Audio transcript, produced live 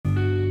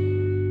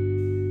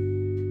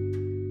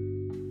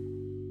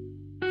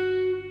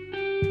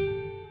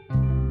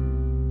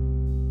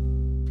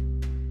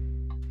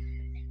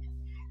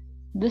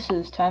This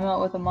is Time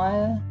Out with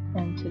Amaya,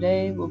 and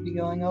today we'll be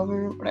going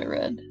over what I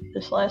read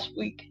this last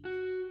week.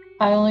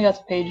 I only got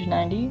to page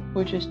 90,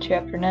 which is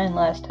chapter 9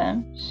 last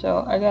time,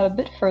 so I got a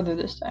bit further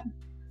this time.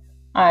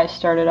 I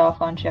started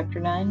off on chapter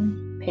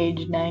 9,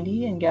 page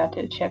 90, and got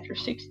to chapter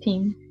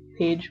 16,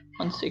 page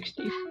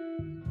 160.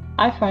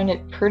 I find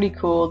it pretty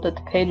cool that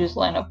the pages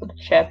line up with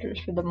the chapters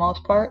for the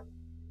most part,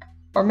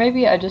 or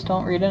maybe I just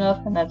don't read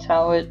enough and that's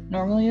how it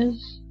normally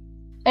is.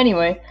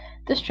 Anyway,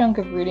 this chunk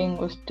of reading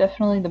was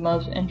definitely the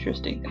most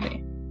interesting to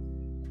me.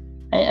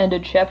 I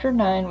ended chapter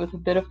 9 with a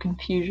bit of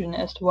confusion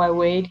as to why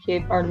Wade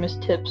gave Artemis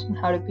tips on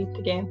how to beat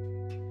the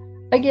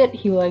game. I get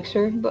he likes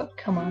her, but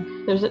come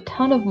on, there's a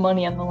ton of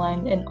money on the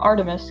line and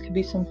Artemis could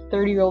be some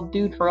 30-year-old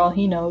dude for all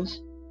he knows.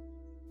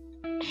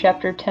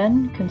 Chapter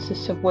 10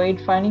 consists of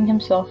Wade finding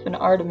himself and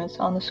Artemis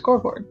on the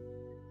scoreboard,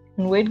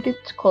 and Wade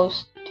gets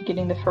close to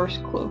getting the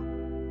first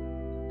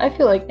clue. I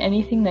feel like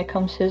anything that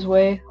comes his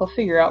way, he'll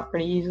figure out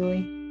pretty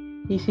easily.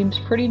 He seems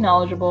pretty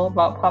knowledgeable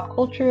about pop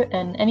culture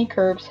and any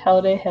curves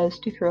Halliday has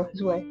to throw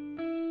his way.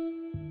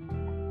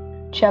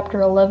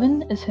 Chapter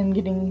 11 is him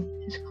getting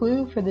his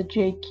clue for the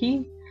J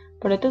key,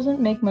 but it doesn't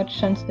make much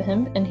sense to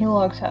him and he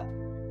logs out.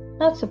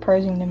 Not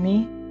surprising to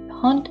me, the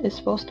hunt is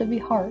supposed to be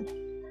hard,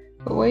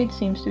 but Wade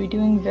seems to be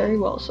doing very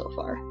well so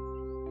far.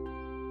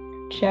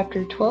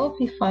 Chapter 12,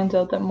 he finds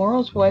out that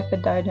Morrow's wife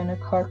had died in a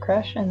car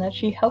crash and that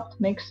she helped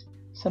make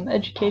some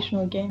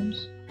educational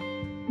games.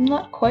 I'm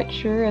not quite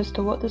sure as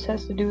to what this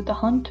has to do with the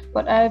hunt,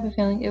 but I have a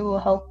feeling it will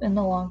help in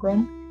the long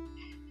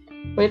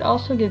run. Wade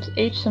also gives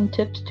H some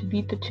tips to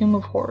beat the Tomb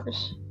of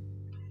Horrors.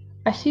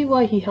 I see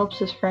why he helps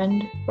his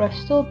friend, but I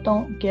still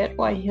don't get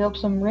why he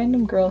helps some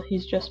random girl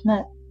he's just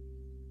met.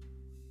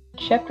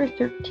 Chapter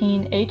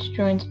 13, H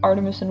joins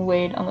Artemis and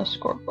Wade on the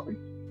scoreboard.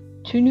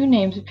 Two new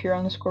names appear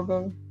on the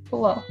scoreboard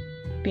below,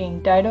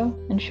 being Dido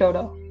and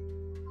Shoto.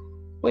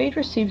 Wade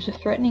receives a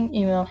threatening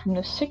email from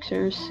the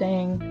Sixers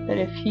saying that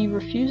if he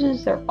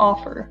refuses their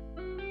offer,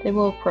 they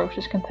will approach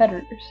his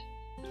competitors,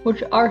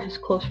 which are his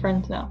close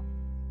friends now.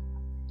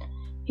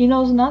 He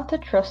knows not to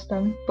trust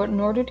them, but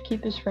in order to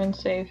keep his friends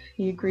safe,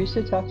 he agrees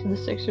to talk to the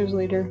Sixers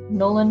leader,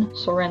 Nolan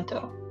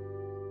Sorrento.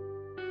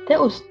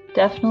 That was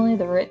definitely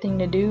the right thing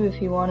to do if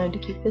he wanted to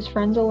keep his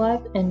friends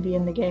alive and be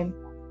in the game.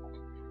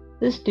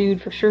 This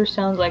dude for sure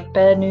sounds like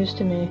bad news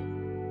to me.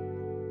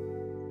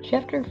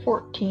 Chapter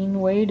 14,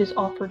 Wade is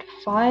offered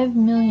 $5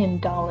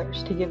 million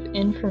to give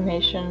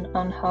information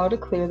on how to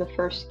clear the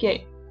first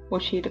gate,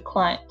 which he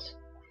declines,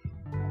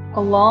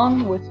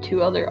 along with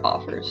two other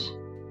offers.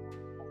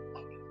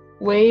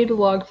 Wade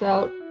logs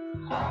out,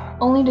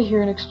 only to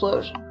hear an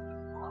explosion,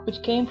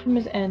 which came from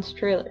his aunt's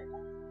trailer.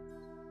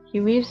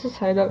 He leaves his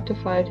hideout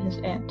to find his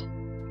aunt,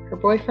 her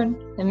boyfriend,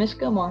 and Miss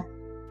Gilmore,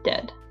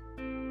 dead.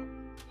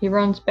 He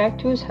runs back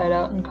to his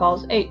hideout and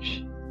calls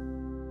H.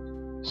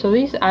 So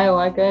these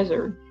IOI guys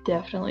are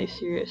definitely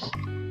serious.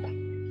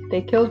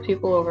 They killed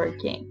people over a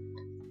game.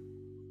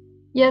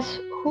 Yes,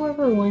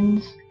 whoever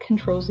wins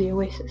controls the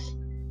Oasis,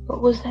 but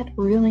was that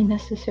really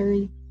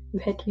necessary? You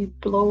had to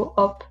blow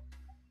up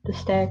the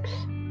stacks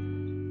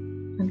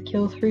and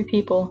kill 3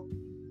 people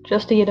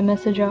just to get a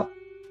message out.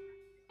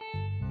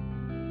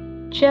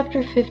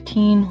 Chapter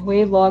 15,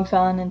 Wade logs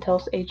on and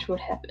tells H what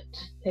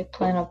happens. They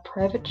plan a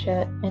private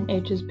chat in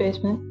H's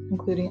basement,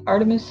 including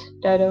Artemis,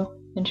 Dido,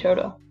 and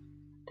Shoto.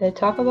 They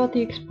talk about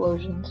the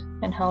explosions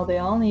and how they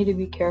all need to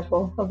be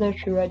careful of their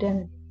true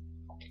identity.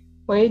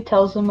 Wade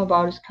tells them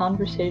about his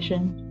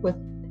conversation with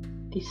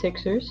the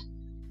Sixers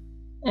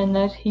and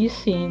that he's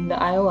seen the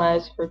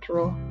IOI's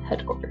virtual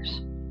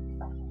headquarters.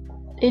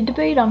 They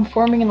debate on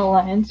forming an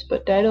alliance,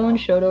 but Dido and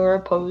Shoto are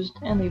opposed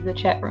and leave the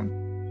chat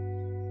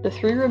room. The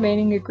 3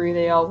 remaining agree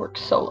they all work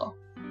solo.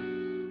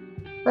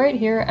 Right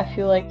here, I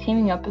feel like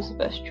teaming up is the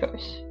best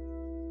choice,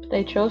 but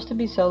they chose to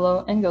be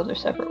solo and go their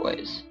separate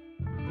ways.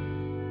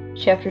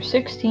 Chapter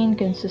 16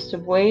 consists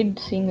of Wade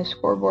seeing the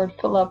scoreboard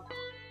fill up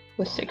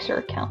with Sixer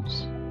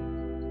accounts.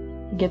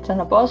 He gets on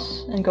a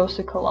bus and goes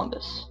to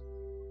Columbus.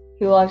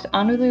 He logs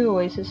onto the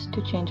Oasis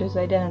to change his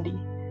identity,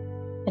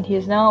 and he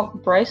is now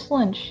Bryce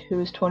Lynch, who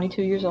is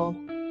 22 years old.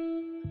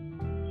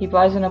 He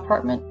buys an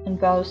apartment and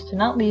vows to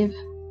not leave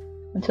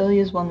until he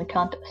has won the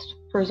contest,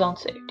 for his own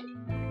safety.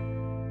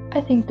 I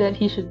think that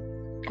he should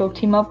go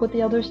team up with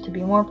the others to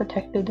be more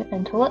protected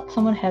and to let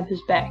someone have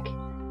his back.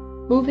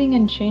 Moving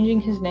and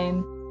changing his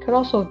name could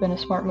also have been a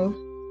smart move.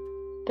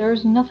 There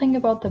is nothing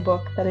about the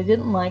book that I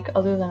didn't like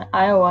other than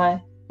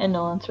IOI and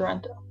Nolan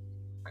Sorrento.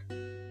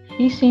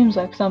 He seems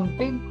like some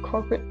big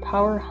corporate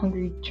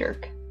power-hungry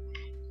jerk.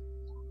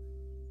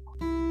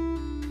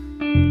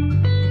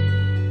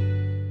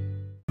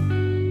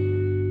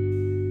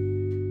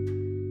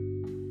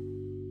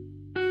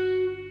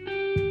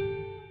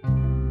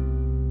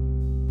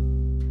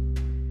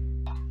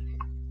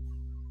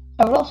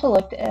 I would also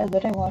like to add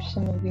that I watched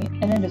the movie,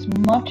 and it is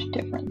much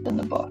different than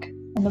the book.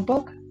 In the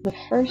book, the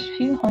first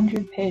few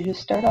hundred pages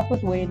start off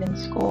with Wade in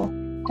school,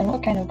 and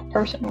what kind of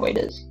person Wade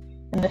is.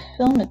 In the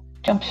film, it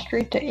jumps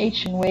straight to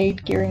H and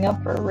Wade gearing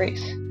up for a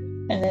race,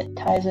 and it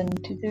ties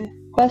into the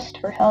quest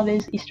for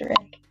Halliday's Easter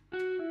egg.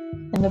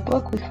 In the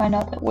book, we find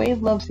out that Wade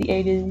loves the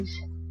 80s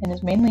and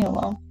is mainly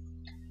alone.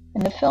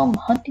 In the film,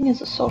 hunting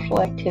is a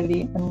social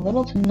activity and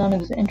little to none of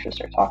his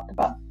interests are talked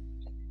about.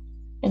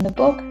 In the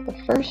book, the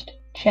first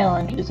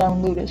challenge is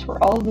on Ludus,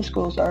 where all of the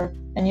schools are,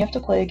 and you have to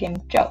play a game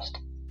of Joust.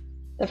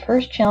 The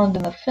first challenge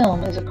in the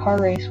film is a car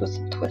race with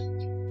some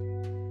twists.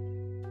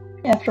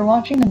 After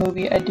watching the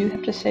movie, I do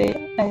have to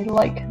say I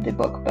like the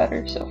book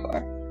better so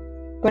far,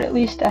 but at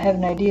least I have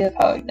an idea of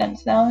how it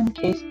ends now in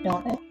case you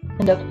don't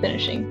end up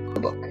finishing the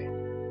book.